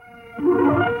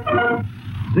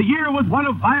The year was one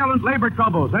of violent labor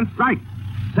troubles and strikes.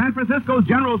 San Francisco's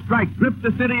general strike gripped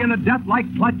the city in a death-like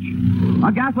clutch.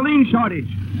 A gasoline shortage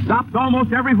stopped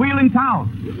almost every wheel in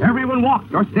town. Everyone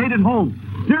walked or stayed at home.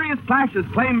 Serious clashes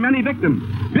claimed many victims.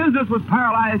 Business was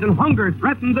paralyzed and hunger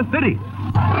threatened the city.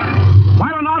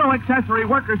 While an auto accessory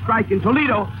workers' strike in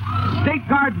Toledo, state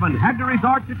guardsmen had to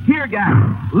resort to tear gas,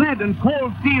 lead, and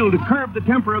cold steel to curb the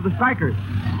temper of the strikers.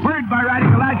 Spurred by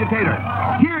radical agitators,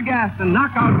 tear gas and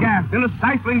knockout gas in a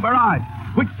stifling barrage,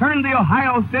 which turned the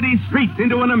Ohio City streets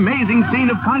into an amazing scene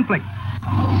of conflict.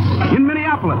 In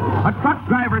Minneapolis, a truck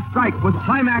driver strike was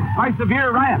climaxed by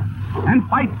severe riots and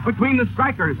fights between the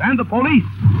strikers and the police,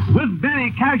 with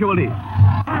many casualties.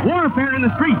 Warfare in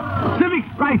the streets, civic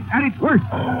strife at its worst.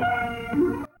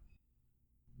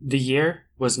 The year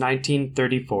was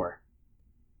 1934.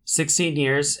 16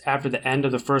 years after the end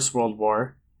of the First World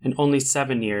War, and only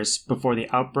 7 years before the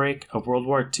outbreak of World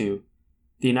War II,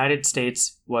 the United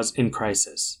States was in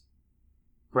crisis.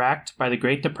 Racked by the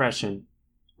Great Depression,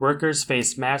 workers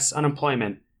faced mass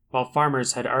unemployment while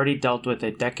farmers had already dealt with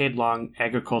a decade-long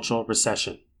agricultural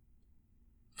recession.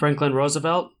 Franklin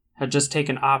Roosevelt had just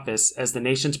taken office as the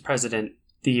nation's president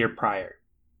the year prior.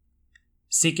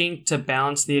 Seeking to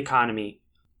balance the economy,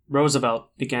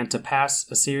 Roosevelt began to pass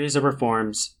a series of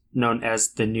reforms known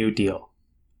as the New Deal.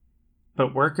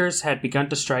 But workers had begun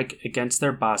to strike against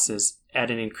their bosses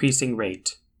at an increasing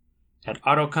rate. At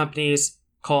auto companies,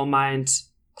 coal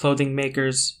mines, clothing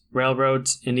makers,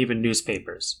 railroads, and even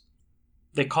newspapers.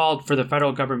 They called for the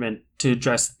federal government to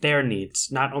address their needs,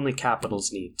 not only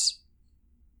capital's needs.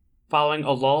 Following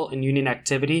a lull in union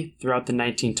activity throughout the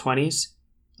 1920s,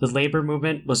 the labor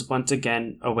movement was once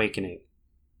again awakening.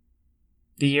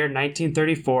 The year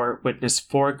 1934 witnessed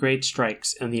 4 great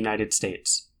strikes in the United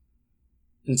States.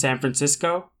 In San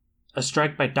Francisco, a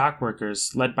strike by dock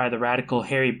workers led by the radical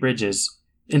Harry Bridges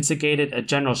instigated a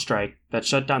general strike that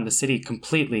shut down the city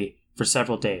completely for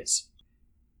several days.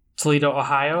 Toledo,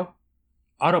 Ohio,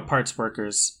 auto parts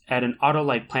workers at an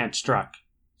Autolite plant struck,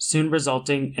 soon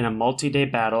resulting in a multi-day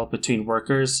battle between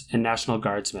workers and National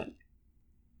Guardsmen.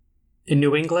 In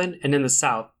New England and in the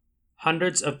South,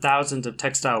 hundreds of thousands of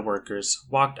textile workers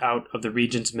walked out of the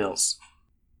region's mills.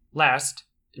 Last,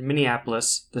 in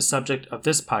Minneapolis, the subject of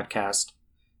this podcast,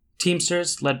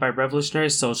 Teamsters led by revolutionary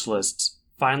socialists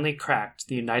finally cracked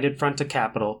the united front of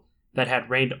capital that had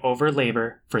reigned over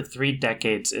labor for 3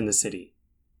 decades in the city.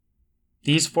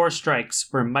 These 4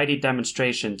 strikes were mighty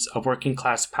demonstrations of working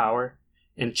class power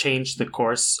and changed the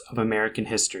course of American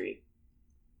history.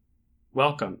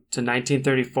 Welcome to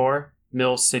 1934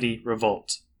 Mill City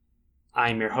Revolt.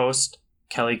 I'm your host,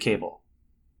 Kelly Cable.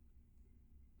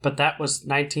 But that was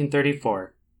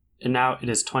 1934, and now it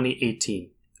is 2018,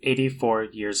 84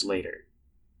 years later.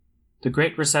 The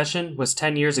Great Recession was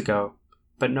 10 years ago,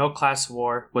 but no class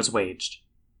war was waged.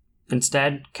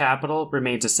 Instead, capital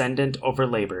remains ascendant over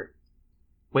labor.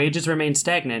 Wages remain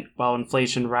stagnant while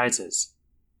inflation rises.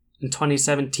 In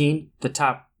 2017, the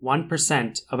top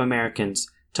 1% of Americans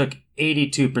took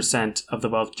 82% of the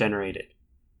wealth generated.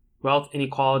 Wealth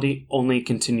inequality only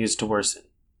continues to worsen.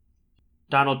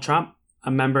 Donald Trump, a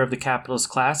member of the capitalist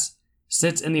class,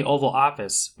 sits in the Oval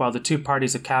Office while the 2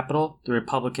 parties of capital, the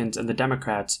Republicans and the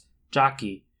Democrats,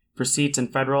 jockey for seats in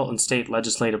federal and state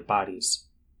legislative bodies.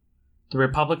 The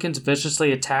Republicans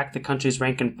viciously attack the country's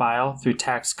rank and file through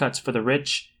tax cuts for the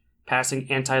rich, passing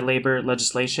anti-labor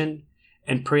legislation,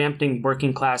 and preempting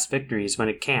working-class victories when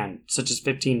it can, such as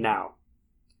 15 Now.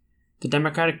 The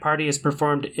Democratic Party has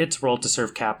performed its role to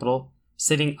serve capital,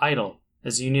 sitting idle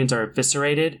as unions are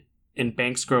eviscerated and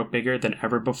banks grow bigger than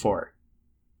ever before.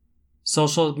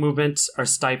 Social movements are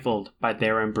stifled by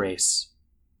their embrace.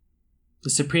 The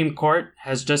Supreme Court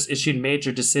has just issued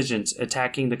major decisions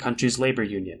attacking the country's labor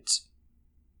unions.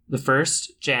 The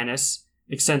first, Janus,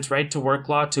 extends right-to-work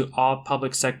law to all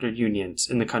public sector unions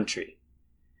in the country.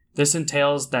 This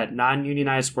entails that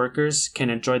non-unionized workers can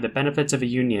enjoy the benefits of a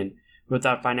union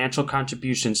without financial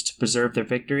contributions to preserve their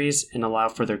victories and allow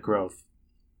for their growth.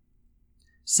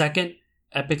 Second,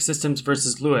 Epic Systems v.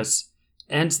 Lewis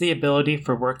ends the ability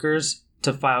for workers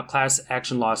to file class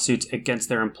action lawsuits against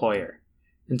their employer.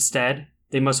 Instead,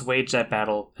 they must wage that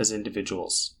battle as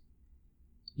individuals.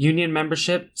 Union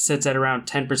membership sits at around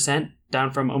 10%,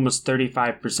 down from almost 35%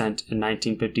 in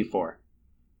 1954.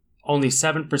 Only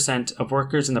 7% of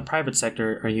workers in the private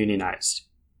sector are unionized.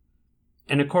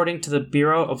 And according to the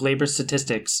Bureau of Labor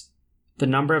Statistics, the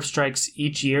number of strikes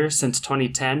each year since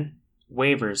 2010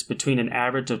 wavers between an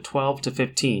average of 12 to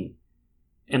 15.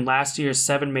 And last year's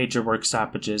 7 major work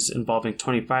stoppages involving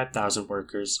 25,000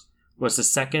 workers was the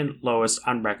second lowest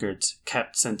on records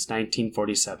kept since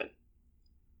 1947.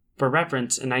 For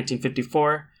reference, in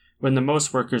 1954, when the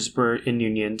most workers were in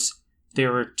unions,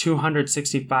 there were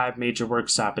 265 major work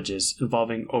stoppages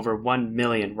involving over 1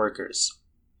 million workers.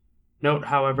 Note,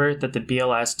 however, that the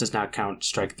BLS does not count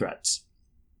strike threats.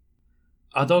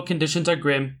 Although conditions are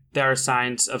grim, there are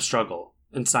signs of struggle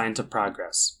and signs of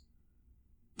progress.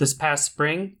 This past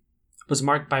spring was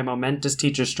marked by momentous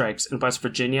teacher strikes in West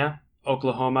Virginia,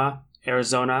 Oklahoma,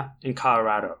 Arizona, and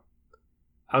Colorado.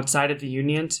 Outside of the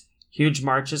unions, huge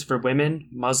marches for women,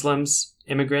 Muslims,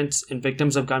 immigrants, and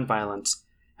victims of gun violence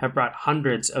have brought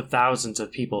hundreds of thousands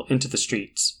of people into the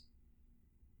streets.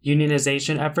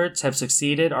 Unionization efforts have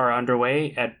succeeded or are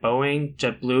underway at Boeing,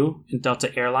 JetBlue, and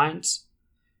Delta Airlines.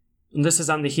 And this is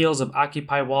on the heels of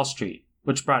Occupy Wall Street,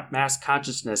 which brought mass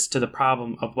consciousness to the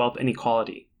problem of wealth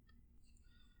inequality.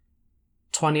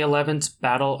 2011's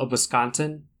Battle of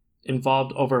Wisconsin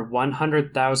involved over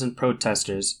 100,000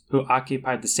 protesters who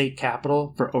occupied the state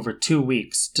capitol for over 2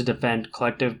 weeks to defend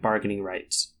collective bargaining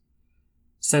rights.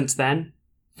 Since then,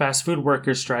 fast food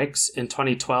worker strikes in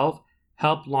 2012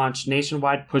 helped launch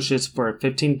nationwide pushes for a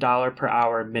 $15 per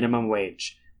hour minimum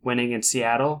wage, winning in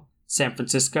Seattle, San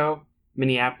Francisco,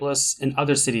 Minneapolis, and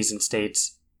other cities and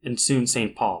states, and soon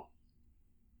St. Paul.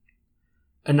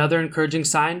 Another encouraging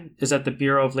sign is that the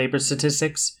Bureau of Labor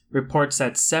Statistics reports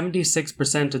that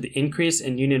 76% of the increase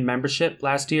in union membership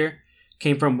last year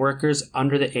came from workers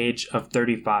under the age of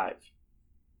 35.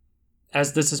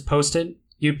 As this is posted,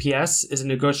 UPS is in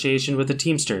negotiation with the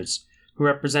Teamsters, who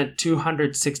represent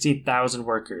 260,000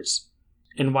 workers.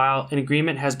 And while an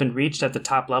agreement has been reached at the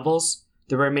top levels,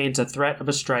 there remains a threat of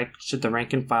a strike should the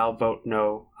rank and file vote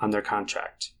no on their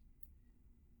contract.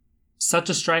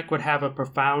 Such a strike would have a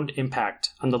profound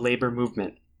impact on the labor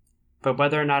movement, but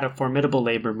whether or not a formidable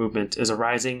labor movement is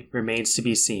arising remains to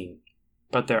be seen.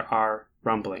 But there are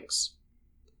rumblings.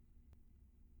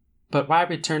 But why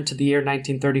return to the year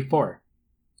 1934?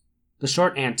 The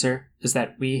short answer is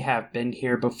that we have been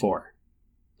here before.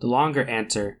 The longer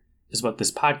answer is what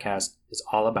this podcast is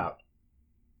all about.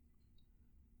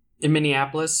 In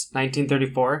Minneapolis,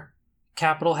 1934,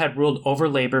 capital had ruled over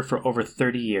labor for over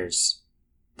 30 years.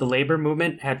 The labor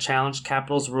movement had challenged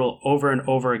capital's rule over and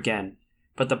over again,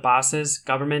 but the bosses,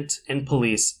 government, and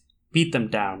police beat them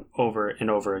down over and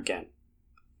over again.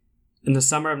 In the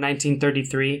summer of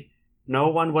 1933, no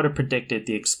one would have predicted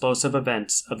the explosive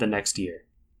events of the next year.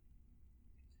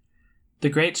 The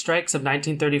Great Strikes of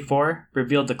 1934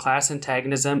 revealed the class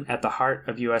antagonism at the heart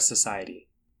of U.S. society.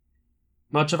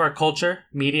 Much of our culture,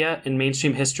 media, and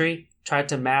mainstream history tried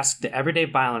to mask the everyday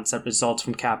violence that results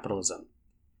from capitalism.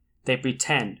 They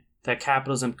pretend that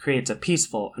capitalism creates a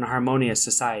peaceful and harmonious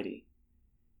society.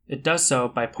 It does so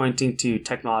by pointing to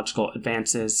technological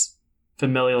advances,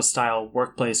 familial-style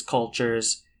workplace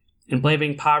cultures, and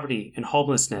blaming poverty and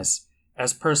homelessness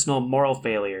as personal moral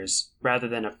failures rather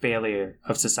than a failure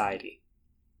of society.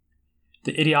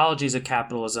 The ideologies of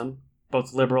capitalism,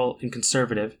 both liberal and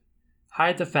conservative,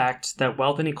 hide the fact that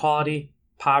wealth inequality,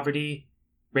 poverty,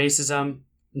 racism,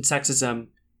 and sexism,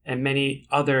 and many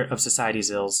other of society's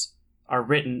ills are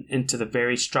written into the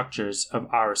very structures of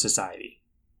our society.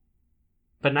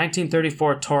 But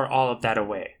 1934 tore all of that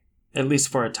away, at least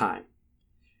for a time.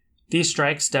 These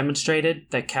strikes demonstrated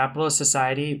that capitalist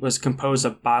society was composed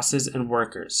of bosses and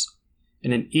workers,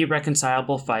 in an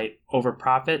irreconcilable fight over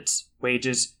profits,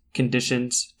 wages,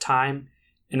 conditions, time,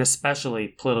 and especially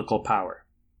political power.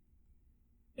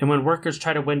 And when workers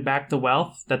try to win back the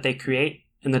wealth that they create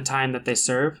in the time that they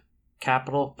serve,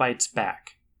 capital fights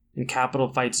back, and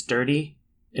capital fights dirty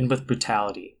and with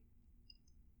brutality.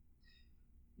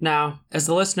 Now, as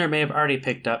the listener may have already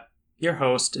picked up, your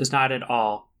host is not at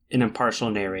all an impartial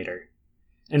narrator.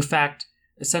 In fact,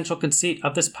 the central conceit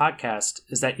of this podcast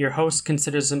is that your host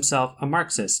considers himself a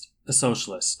Marxist, a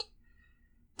socialist.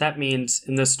 That means,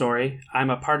 in this story, I'm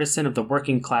a partisan of the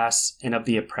working class and of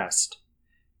the oppressed.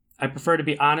 I prefer to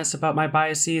be honest about my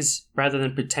biases rather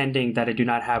than pretending that I do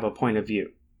not have a point of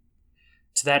view.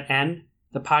 To that end,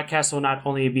 the podcast will not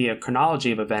only be a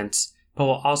chronology of events, but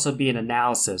will also be an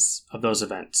analysis of those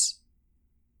events.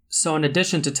 So in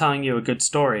addition to telling you a good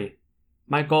story,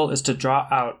 my goal is to draw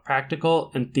out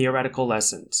practical and theoretical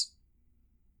lessons.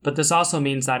 But this also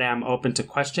means that I am open to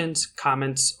questions,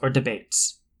 comments, or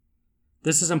debates.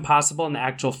 This is impossible in the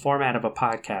actual format of a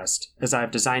podcast, as I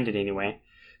have designed it anyway,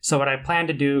 so what I plan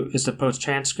to do is to post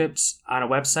transcripts on a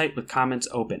website with comments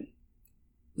open.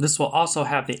 This will also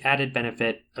have the added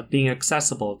benefit of being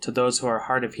accessible to those who are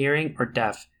hard of hearing or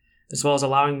deaf, as well as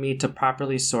allowing me to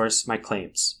properly source my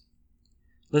claims.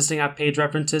 Listing out page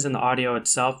references in the audio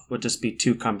itself would just be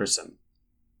too cumbersome.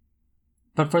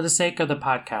 But for the sake of the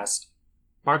podcast,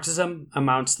 Marxism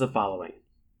amounts to the following.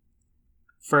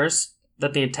 First,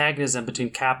 that the antagonism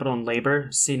between capital and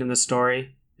labor seen in the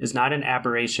story is not an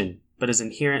aberration, but is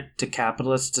inherent to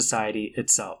capitalist society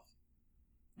itself.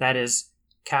 That is,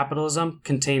 capitalism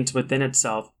contains within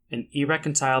itself an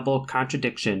irreconcilable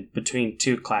contradiction between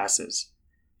two classes: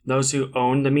 those who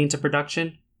own the means of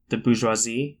production, the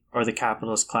bourgeoisie or the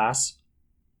capitalist class,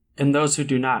 and those who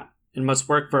do not and must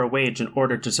work for a wage in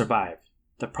order to survive,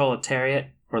 the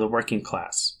proletariat or the working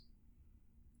class.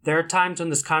 There are times when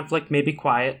this conflict may be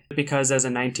quiet because, as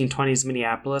in 1920s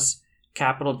Minneapolis,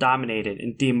 capital dominated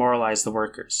and demoralized the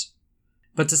workers.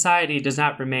 But society does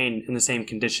not remain in the same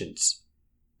conditions.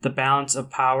 The balance of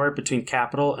power between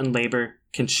capital and labor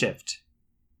can shift.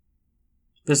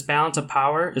 This balance of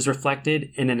power is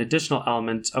reflected in an additional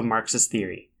element of Marxist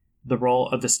theory, the role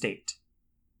of the state.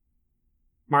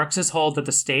 Marxists hold that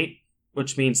the state,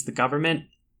 which means the government,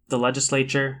 the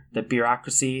legislature, the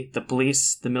bureaucracy, the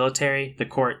police, the military, the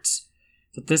courts,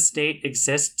 that this state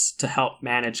exists to help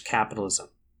manage capitalism.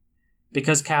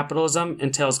 Because capitalism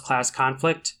entails class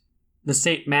conflict, the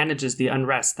state manages the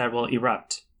unrest that will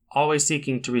erupt, always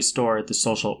seeking to restore the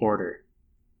social order.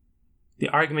 The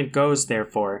argument goes,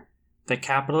 therefore, that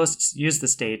capitalists use the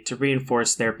state to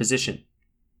reinforce their position.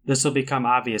 This will become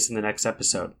obvious in the next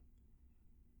episode.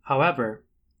 However,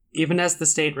 even as the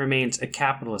state remains a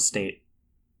capitalist state,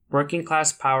 working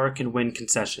class power can win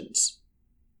concessions.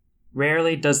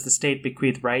 Rarely does the state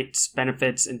bequeath rights,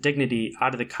 benefits, and dignity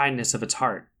out of the kindness of its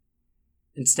heart.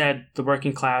 Instead, the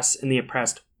working class and the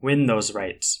oppressed win those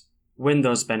rights, win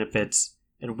those benefits,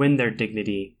 and win their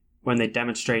dignity when they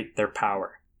demonstrate their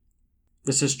power.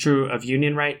 This is true of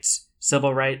union rights,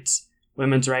 civil rights,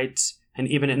 women's rights, and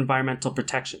even environmental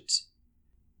protections.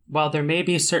 While there may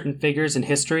be certain figures in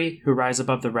history who rise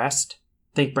above the rest,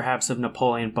 think perhaps of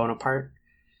Napoleon Bonaparte,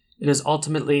 it is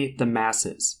ultimately the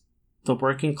masses, the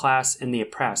working class and the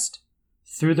oppressed,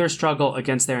 through their struggle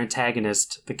against their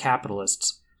antagonist, the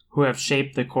capitalists, who have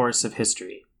shaped the course of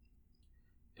history.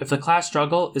 If the class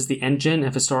struggle is the engine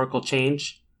of historical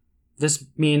change, this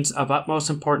means of utmost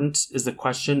importance is the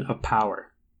question of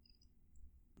power.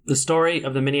 The story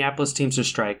of the Minneapolis Teamsters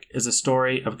strike is a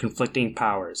story of conflicting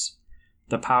powers: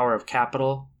 the power of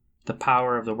capital, the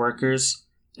power of the workers,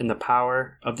 and the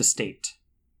power of the state.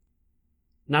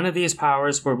 None of these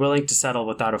powers were willing to settle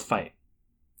without a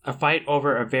fight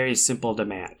over a very simple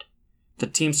demand. The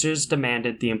Teamsters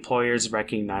demanded the employers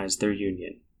recognize their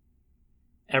union.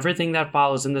 Everything that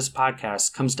follows in this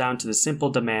podcast comes down to the simple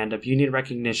demand of union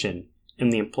recognition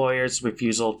and the employers'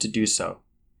 refusal to do so.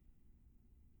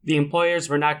 The employers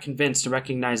were not convinced to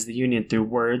recognize the union through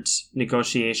words,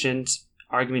 negotiations,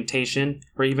 argumentation,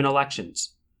 or even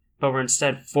elections, but were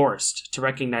instead forced to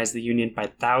recognize the union by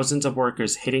thousands of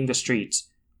workers hitting the streets,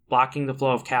 blocking the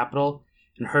flow of capital,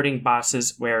 and hurting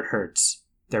bosses where it hurts,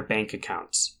 their bank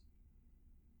accounts.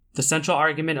 The central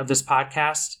argument of this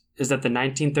podcast is that the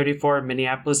 1934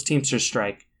 Minneapolis Teamsters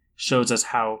strike shows us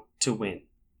how to win.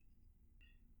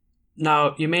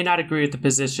 Now, you may not agree with the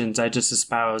positions I just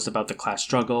espoused about the class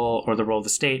struggle or the role of the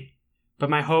state, but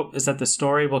my hope is that the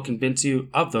story will convince you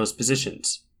of those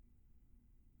positions.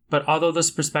 But although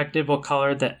this perspective will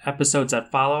color the episodes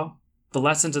that follow, the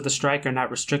lessons of the strike are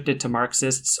not restricted to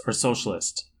Marxists or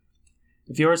socialists.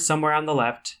 If you are somewhere on the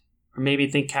left, or maybe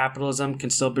think capitalism can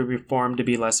still be reformed to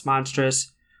be less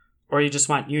monstrous, or you just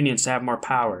want unions to have more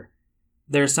power,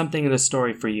 there is something in this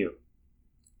story for you.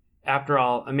 After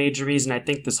all, a major reason I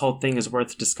think this whole thing is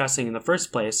worth discussing in the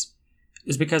first place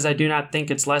is because I do not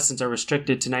think its lessons are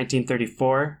restricted to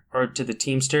 1934, or to the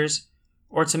Teamsters,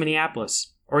 or to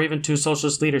Minneapolis, or even to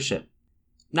socialist leadership.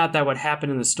 Not that what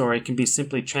happened in the story can be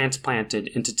simply transplanted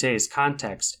into today's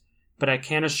context, but I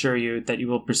can assure you that you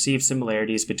will perceive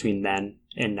similarities between then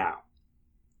and now.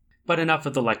 But enough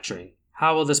of the lecturing.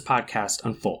 How will this podcast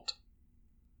unfold?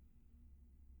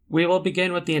 We will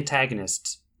begin with the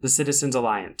antagonists, the Citizens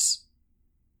Alliance.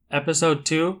 Episode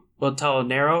 2 will tell a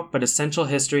narrow but essential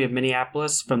history of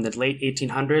Minneapolis from the late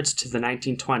 1800s to the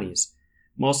 1920s,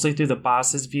 mostly through the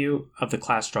boss's view of the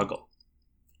class struggle.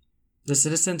 The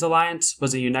Citizens Alliance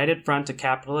was a united front of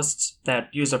capitalists that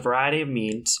used a variety of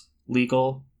means,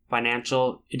 legal,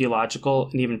 financial, ideological,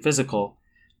 and even physical,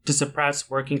 to suppress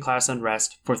working class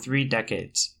unrest for 3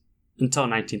 decades, until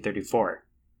 1934.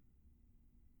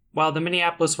 While the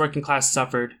Minneapolis working class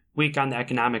suffered, weak on the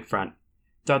economic front,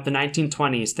 throughout the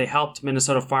 1920s they helped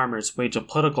Minnesota farmers wage a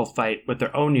political fight with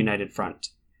their own united front,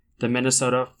 the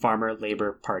Minnesota Farmer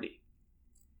Labor Party.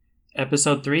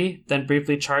 Episode 3 then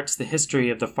briefly charts the history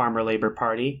of the Farmer Labor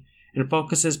Party and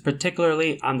focuses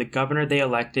particularly on the governor they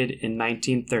elected in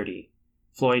 1930,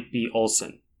 Floyd B.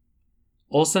 Olson.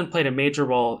 Olson played a major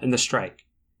role in the strike,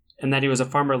 and that he was a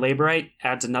farmer laborite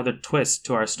adds another twist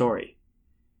to our story.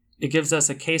 It gives us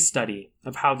a case study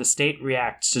of how the state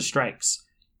reacts to strikes,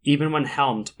 even when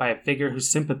helmed by a figure who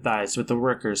sympathized with the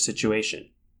workers'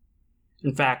 situation.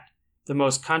 In fact, the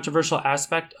most controversial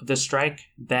aspect of the strike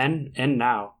then and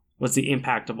now was the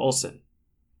impact of Olson.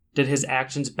 Did his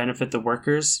actions benefit the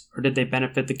workers, or did they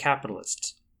benefit the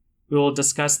capitalists? We will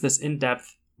discuss this in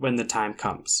depth when the time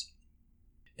comes.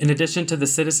 In addition to the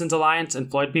Citizens Alliance and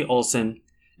Floyd B. Olson,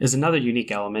 is another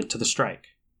unique element to the strike.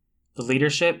 The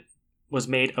leadership was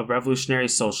made of revolutionary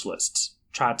socialists,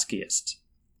 Trotskyists.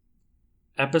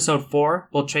 Episode 4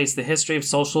 will trace the history of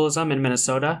socialism in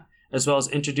Minnesota, as well as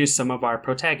introduce some of our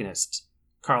protagonists,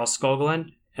 Carl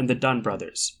Skoglund and the Dunn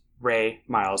brothers, Ray,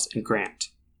 Miles, and Grant.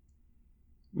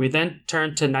 We then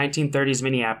turn to 1930s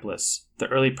Minneapolis, the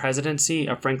early presidency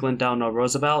of Franklin Delano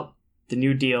Roosevelt, the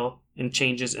New Deal, and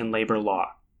changes in labor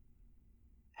law.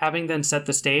 Having then set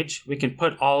the stage, we can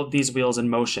put all of these wheels in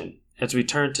motion as we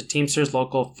turn to Teamsters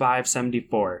Local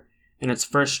 574 and its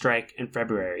first strike in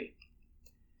February.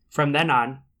 From then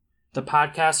on, the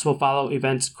podcast will follow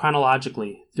events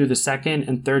chronologically through the second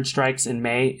and third strikes in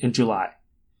May and July.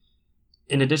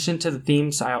 In addition to the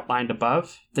themes I outlined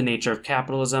above, the nature of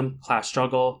capitalism, class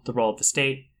struggle, the role of the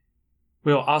state,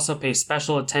 we will also pay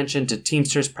special attention to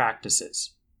Teamsters'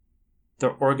 practices,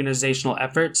 their organizational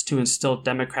efforts to instill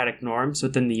democratic norms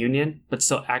within the union but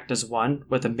still act as one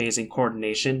with amazing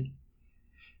coordination,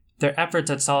 their efforts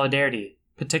at solidarity,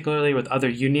 particularly with other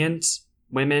unions,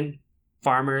 women,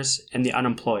 farmers, and the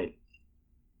unemployed,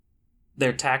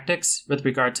 their tactics with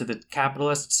regard to the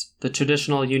capitalists, the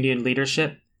traditional union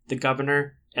leadership, the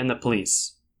governor, and the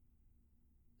police,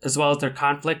 as well as their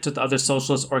conflict with other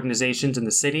socialist organizations in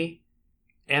the city,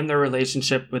 and their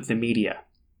relationship with the media.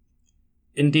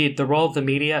 Indeed, the role of the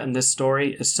media in this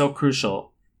story is so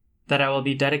crucial that I will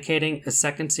be dedicating a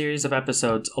second series of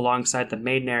episodes alongside the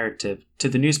main narrative to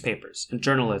the newspapers and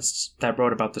journalists that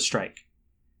wrote about the strike.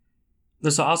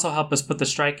 This will also help us put the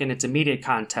strike in its immediate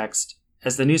context,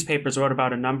 as the newspapers wrote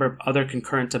about a number of other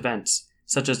concurrent events,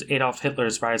 such as Adolf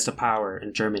Hitler's rise to power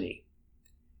in Germany.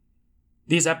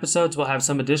 These episodes will have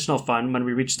some additional fun when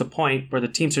we reach the point where the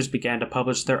Teamsters began to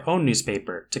publish their own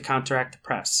newspaper to counteract the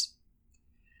press.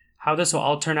 How this will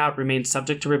all turn out remains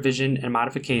subject to revision and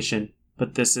modification,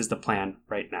 but this is the plan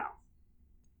right now.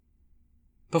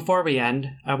 Before we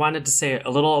end, I wanted to say a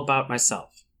little about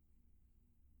myself.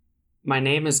 My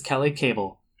name is Kelly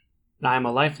Cable, and I am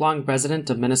a lifelong resident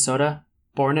of Minnesota,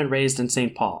 born and raised in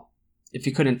St. Paul, if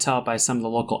you couldn't tell by some of the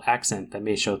local accent that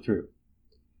may show through.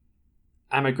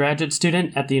 I'm a graduate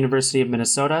student at the University of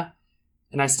Minnesota,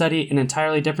 and I study an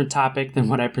entirely different topic than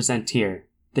what I present here,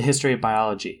 the history of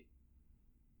biology.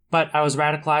 But I was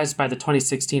radicalized by the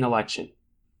 2016 election.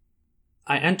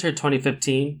 I entered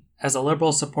 2015 as a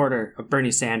liberal supporter of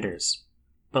Bernie Sanders,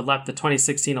 but left the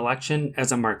 2016 election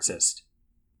as a Marxist.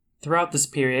 Throughout this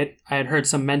period, I had heard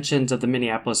some mentions of the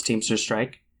Minneapolis Teamsters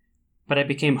strike, but I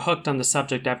became hooked on the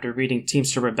subject after reading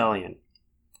Teamster Rebellion.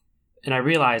 And I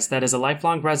realized that as a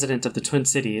lifelong resident of the Twin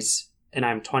Cities, and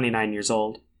I'm 29 years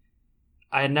old,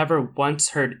 I had never once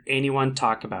heard anyone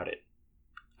talk about it.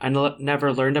 I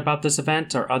never learned about this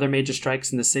event or other major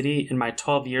strikes in the city in my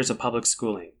 12 years of public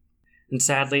schooling. And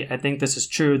sadly, I think this is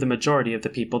true of the majority of the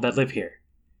people that live here.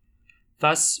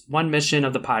 Thus, one mission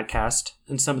of the podcast,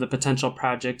 and some of the potential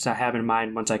projects I have in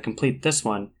mind once I complete this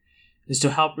one, is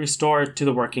to help restore to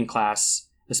the working class,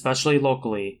 especially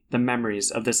locally, the memories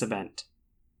of this event.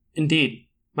 Indeed,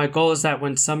 my goal is that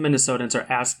when some Minnesotans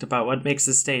are asked about what makes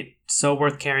the state so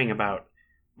worth caring about,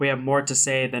 we have more to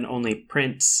say than only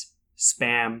Prince,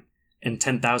 spam, and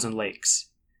 10,000 lakes.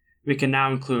 We can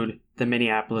now include the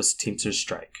Minneapolis Teamsters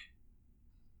strike.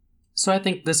 So I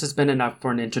think this has been enough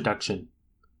for an introduction.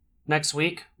 Next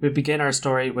week, we begin our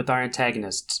story with our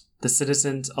antagonists, the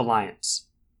Citizens Alliance.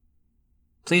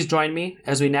 Please join me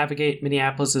as we navigate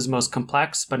Minneapolis' most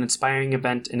complex but inspiring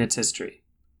event in its history.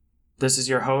 This is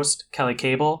your host, Kelly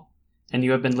Cable, and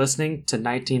you have been listening to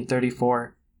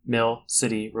 1934 Mill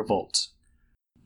City Revolt.